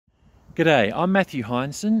G'day, I'm Matthew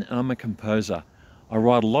Hindson and I'm a composer. I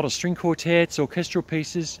write a lot of string quartets, orchestral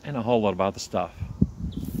pieces and a whole lot of other stuff.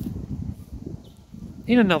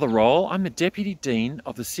 In another role, I'm the Deputy Dean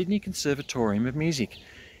of the Sydney Conservatorium of Music.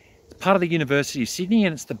 It's part of the University of Sydney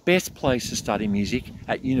and it's the best place to study music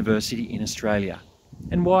at university in Australia.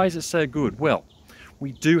 And why is it so good? Well,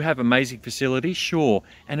 we do have amazing facilities, sure,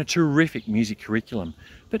 and a terrific music curriculum.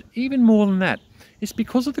 But even more than that, it's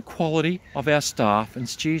because of the quality of our staff and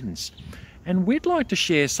students. And we'd like to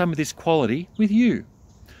share some of this quality with you.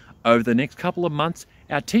 Over the next couple of months,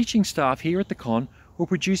 our teaching staff here at the Con will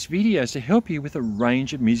produce videos to help you with a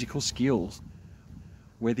range of musical skills.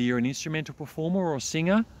 Whether you're an instrumental performer or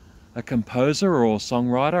singer, a composer or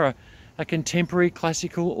songwriter, a contemporary,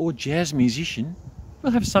 classical or jazz musician,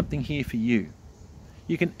 we'll have something here for you.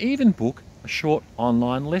 You can even book a short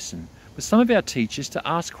online lesson with some of our teachers to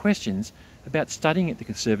ask questions about studying at the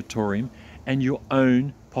Conservatorium and your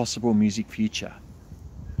own possible music future.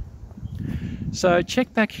 So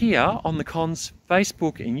check back here on the Con's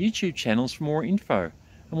Facebook and YouTube channels for more info,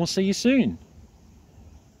 and we'll see you soon.